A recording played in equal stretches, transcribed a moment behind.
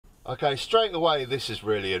Okay, straight away this is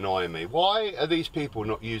really annoying me. Why are these people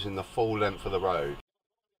not using the full length of the road?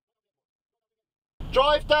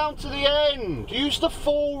 Drive down to the end! Use the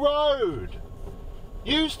full road!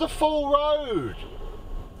 Use the full road!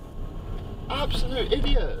 Absolute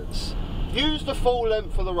idiots! Use the full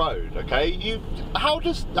length of the road, okay? How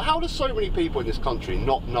does so many people in this country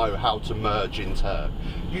not know how to merge in turn?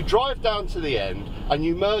 You drive down to the end and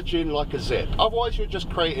you merge in like a zip. Otherwise you're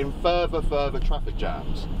just creating further traffic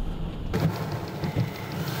jams.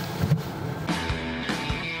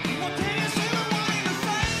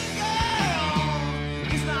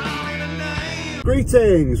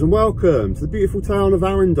 Greetings and welcome to the beautiful town of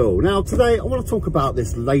Arundel. Now today I want to talk about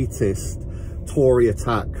this latest Tory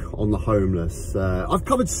attack on the homeless. I've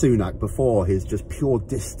covered Sunak before, his just pure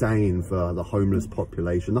disdain for the homeless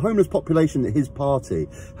population. The homeless population that his party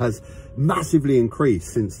has massively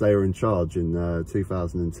increased since they were in charge in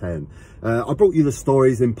 2010. I brought you the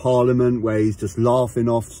stories in Parliament where he's just laughing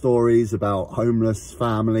off stories about homeless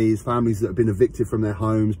families that have been evicted from their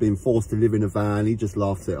homes, being forced to live in a van. He just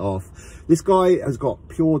laughs it off. This guy has got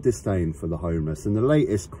pure disdain for the homeless, and the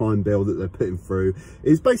latest crime bill that they're putting through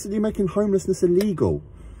is basically making homelessness illegal.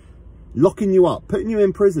 Locking you up, putting you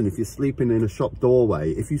in prison if you're sleeping in a shop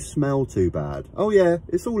doorway, if you smell too bad. Oh yeah,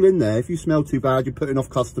 it's all in there. If you smell too bad, you're putting off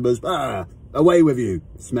customers. Away with you,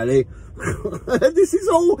 smelly. This is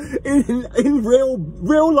all in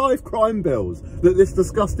real life crime bills that this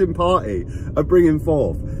disgusting party are bringing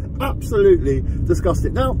forth. Absolutely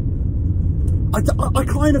disgusting. Now, I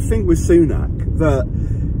kind of think with Sunak that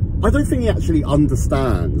I don't think he actually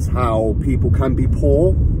understands how people can be poor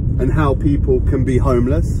and how people can be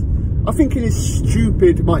homeless. I think in his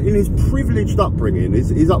privileged upbringing,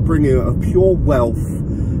 his upbringing of pure wealth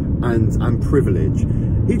and privilege,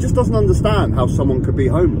 he just doesn't understand how someone could be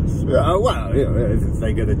homeless. Well, you know, if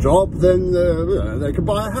they get a job, then they can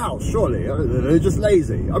buy a house, surely. They're just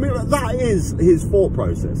lazy. I mean, that is his thought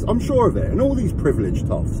process. I'm sure of it. And all these privileged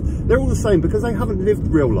toffs, they're all the same because they haven't lived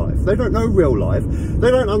real life. They don't know real life. They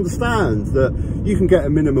don't understand that you can get a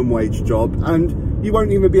minimum wage job and you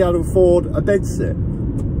won't even be able to afford a bedsit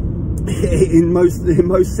in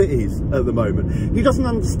most cities at the moment. He doesn't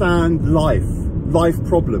understand life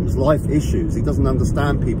problems, life issues. He doesn't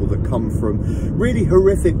understand people that come from really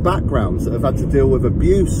horrific backgrounds that have had to deal with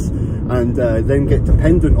abuse and then get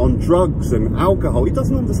dependent on drugs and alcohol. He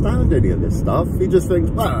doesn't understand any of this stuff. He just thinks,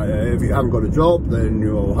 well, if you haven't got a job, then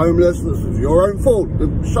you're homeless. This is your own fault.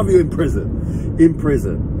 They'll shove you in prison. In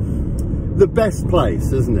prison. The best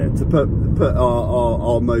place, isn't it, to put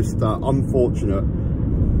our most unfortunate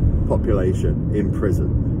population in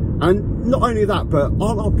prison. And not only that, but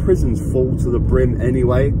aren't our prisons full to the brim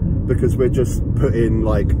anyway, because we're just putting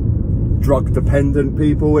like drug dependent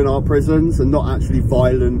people in our prisons and not actually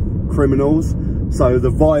violent criminals? So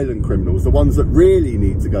the violent criminals, the ones that really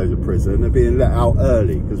need to go to prison, are being let out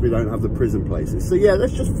early because we don't have the prison places. So yeah,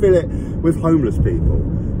 let's just fill it with homeless people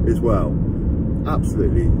as well.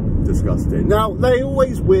 Absolutely disgusting. Now, they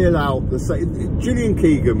always wheel out the same. Gillian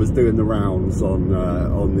Keegan was doing the rounds on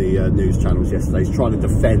the news channels yesterday, trying to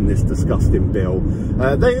defend this disgusting bill.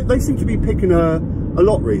 They seem to be picking her a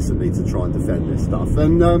lot recently to try and defend this stuff.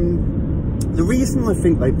 And the reason I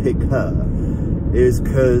think they pick her is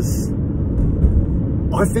because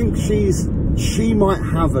I think she might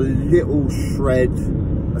have a little shred,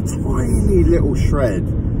 a tiny little shred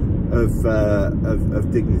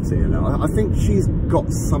of dignity, and I think she's got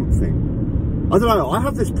something. I don't know, I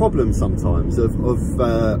have this problem sometimes of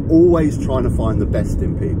always trying to find the best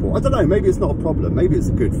in people. I don't know, maybe it's not a problem, maybe it's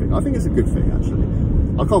a good thing. I think it's a good thing, actually.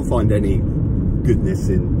 I can't find any goodness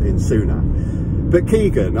in Sunak. But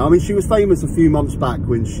Keegan, I mean, she was famous a few months back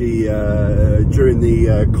when she, during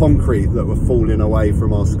the concrete that were falling away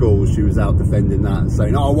from our schools, she was out defending that and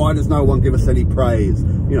saying, oh, why does no one give us any praise?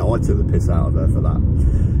 You know, I took the piss out of her for that.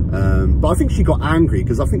 But I think she got angry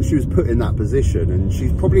because I think she was put in that position and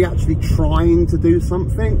she's probably actually trying to do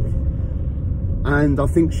something. And I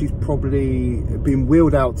think she's probably been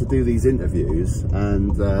wheeled out to do these interviews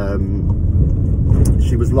and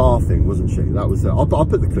she was laughing, wasn't she? That was I'll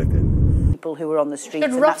put the clip in. People who are on the streets.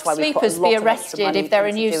 Should rough sleepers be arrested if they're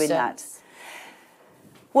a nuisance?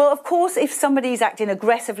 Well, of course, if somebody's acting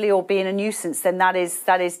aggressively or being a nuisance, then that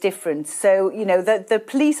is different. So, you know, the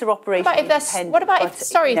police are operating.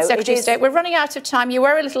 Sorry, Secretary of State, we're running out of time. You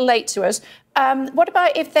were a little late to us. What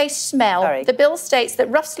about if they smell? Sorry. The bill states that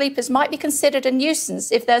rough sleepers might be considered a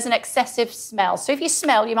nuisance if there's an excessive smell. So if you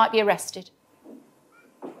smell, you might be arrested.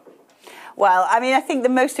 Well, I mean, I think the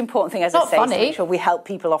most important thing, as I say, is to make sure we help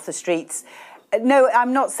people off the streets. No,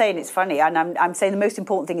 I'm not saying it's funny, and I'm saying the most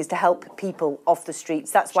important thing is to help people off the streets.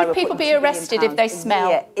 That's why should people be arrested if they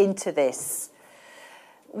smell into this?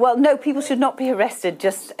 Well, no, people should not be arrested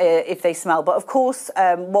just if they smell. But of course,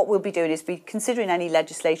 what we'll be doing is be considering any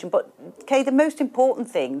legislation. But Kay, the most important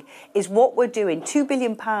thing is what we're doing: £2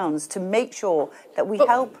 billion to make sure that we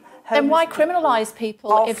help. Then why criminalise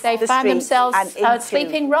people if they find themselves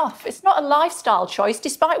sleeping rough? It's not a lifestyle choice,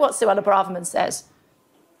 despite what Suella Braverman says.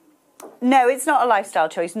 No, it's not a lifestyle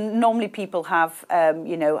choice. Normally people have,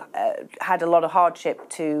 had a lot of hardship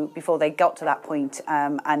before they got to that point.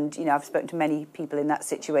 And, you know, I've spoken to many people in that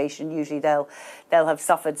situation. Usually they'll have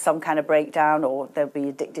suffered some kind of breakdown, or they'll be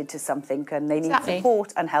addicted to something, and they need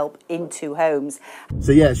support and help into homes.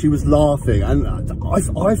 So, yeah, she was laughing. And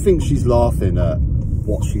I think she's laughing at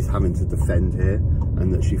what she's having to defend here,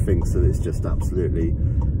 and that she thinks that it's just absolutely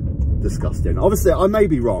disgusting. Obviously, I may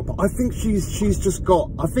be wrong, but I think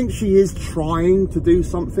I think she is trying to do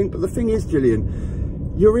something. But the thing is,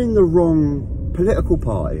 Gillian, you're in the wrong political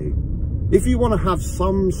party. If you want to have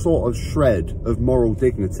some sort of shred of moral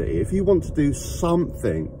dignity, if you want to do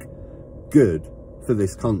something good for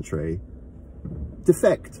this country,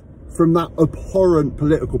 defect from that abhorrent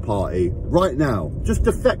political party right now. Just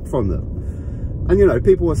defect from them. And, you know,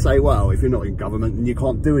 people will say, well, if you're not in government, then you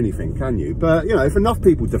can't do anything, can you? But, you know, if enough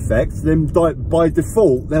people defect, then by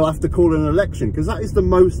default, they'll have to call an election, because that is the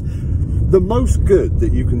most good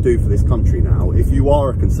that you can do for this country now, if you are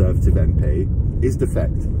a Conservative MP, is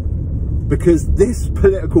defect. Because this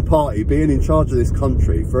political party being in charge of this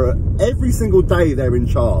country for every single day they're in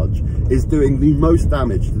charge is doing the most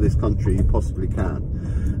damage to this country you possibly can.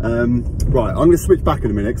 Right, I'm going to switch back in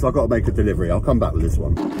a minute because I've got to make a delivery. I'll come back with this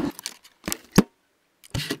one.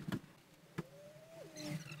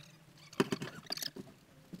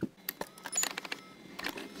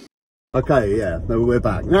 Okay, yeah, we're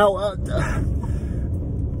back. Now, I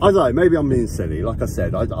don't know, maybe I'm being silly. Like I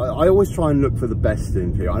said, I always try and look for the best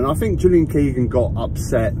in people. And I think Gillian Keegan got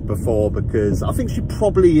upset before because I think she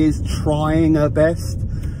probably is trying her best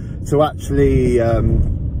to actually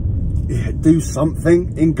do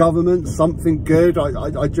something in government, something good.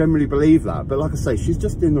 I generally believe that. But like I say, she's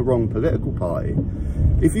just in the wrong political party.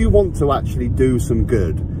 If you want to actually do some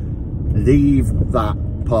good, leave that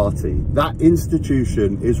party. That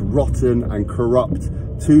institution is rotten and corrupt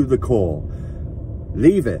to the core.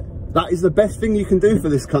 Leave it. That is the best thing you can do for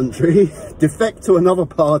this country. Defect to another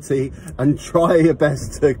party and try your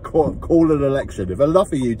best to call an election. If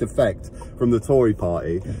enough of you defect from the Tory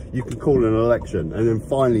party, you can call an election and then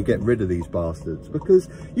finally get rid of these bastards, because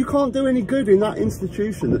you can't do any good in that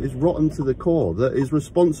institution that is rotten to the core, that is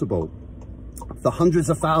responsible for hundreds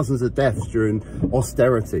of thousands of deaths during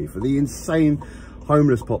austerity, for the insane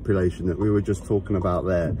homeless population that we were just talking about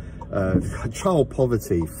there, child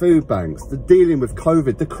poverty, food banks, the dealing with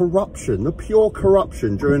COVID, the corruption, the pure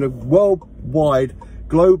corruption during a worldwide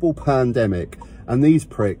global pandemic. And these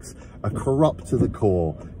pricks are corrupt to the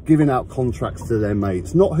core, giving out contracts to their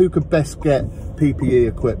mates, not who could best get PPE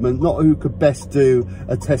equipment, not who could best do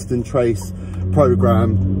a test and trace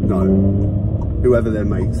program, no, whoever their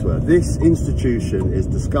mates were. This institution is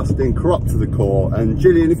disgusting, corrupt to the core. And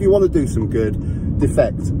Gillian, if you want to do some good,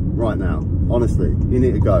 defect right now. Honestly, you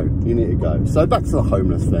need to go. You need to go. So back to the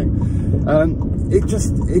homeless thing. It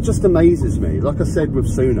just amazes me. Like I said with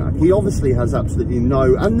Sunak, he obviously has absolutely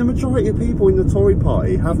no, and the majority of people in the Tory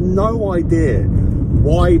party have no idea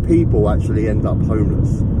why people actually end up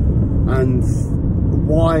homeless, and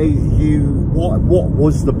what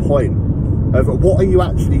was the point of what are you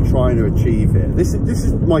actually trying to achieve here? This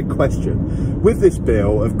is my question with this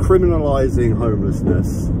bill of criminalising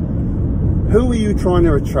homelessness. Who are you trying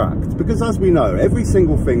to attract? Because as we know, every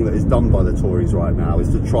single thing that is done by the Tories right now is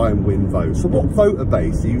to try and win votes. So what voter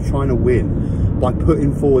base are you trying to win by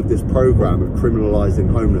putting forward this programme of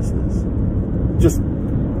criminalising homelessness?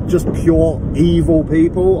 Just pure evil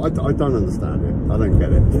people? I don't understand it. I don't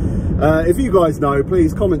get it. If you guys know,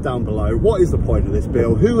 please comment down below. What is the point of this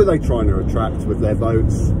bill? Who are they trying to attract with their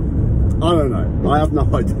votes? I don't know. I have no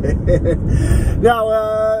idea.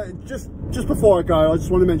 Now, just before I go, I just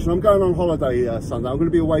want to mention I'm going on holiday Sunday. I'm going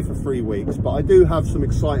to be away for 3 weeks, but I do have some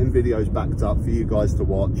exciting videos backed up for you guys to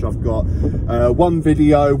watch. I've got one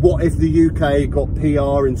video, what if the UK got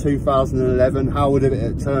PR in 2011? How would it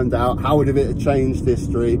have turned out? How would it have changed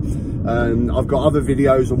history? I've got other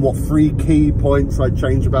videos on what 3 key points I'd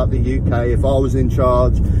change about the UK if I was in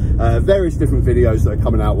charge. Various different videos that are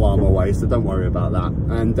coming out while I'm away, so don't worry about that.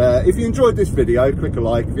 And if you enjoyed this video, click a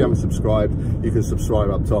like. If you haven't subscribed, you can subscribe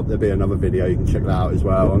up top. There'll be another video, you can check that out as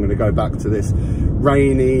well. I'm going to go back to this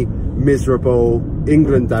rainy, miserable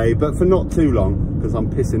England day, but for not too long. because I'm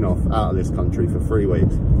pissing off out of this country for 3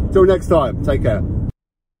 weeks. Till next time, take care.